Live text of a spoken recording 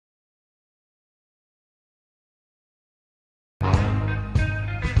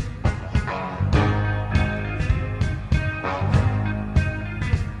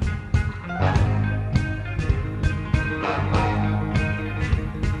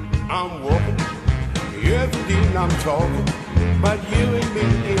I'm walking, yes indeed I'm talking, but you and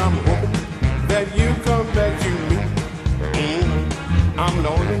me, I'm hoping that you come back to me. I'm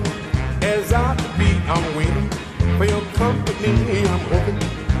lonely, as I could be, I'm waiting for your company. I'm hoping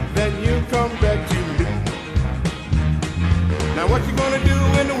that you come back to me. Now what you gonna do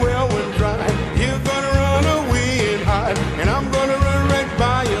when the well runs dry? You're gonna run away and hide, and I'm gonna run right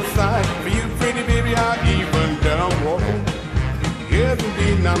by your side. For you pretty baby, I even done walking. Yes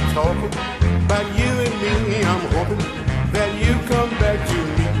indeed, I'm talking about you and me. I'm hoping that you come back to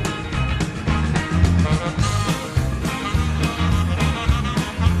me.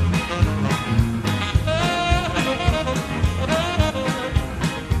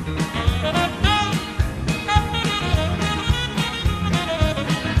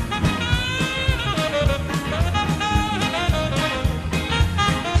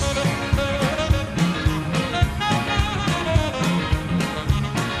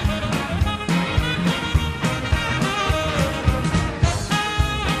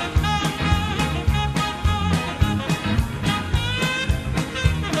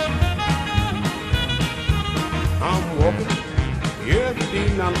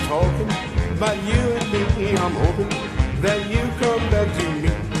 I'm talking about you and me. I'm hoping that you come back to me.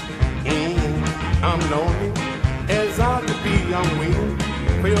 I'm lonely, as I could be. I'm waiting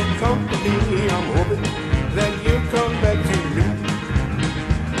for your company. I'm hoping that you come back to me.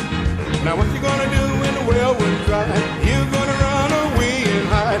 Now what you gonna do when the well runs dry? You're gonna run away and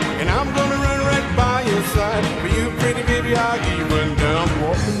hide, and I'm gonna run right by your side. For you pretty baby, I'll even done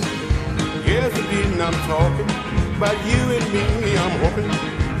walking. Yes indeed, I'm talking about you and me. I'm hoping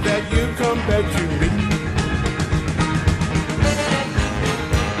that you come back to me.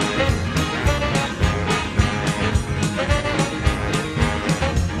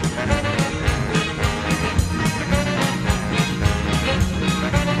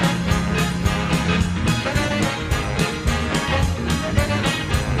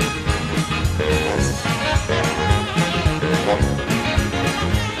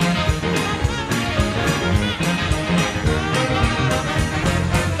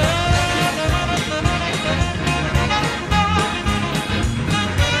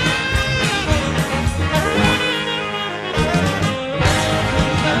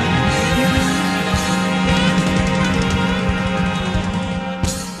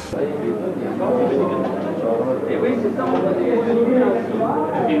 Et oui, c'est ça, on va dire.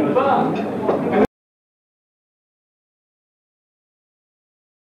 Une femme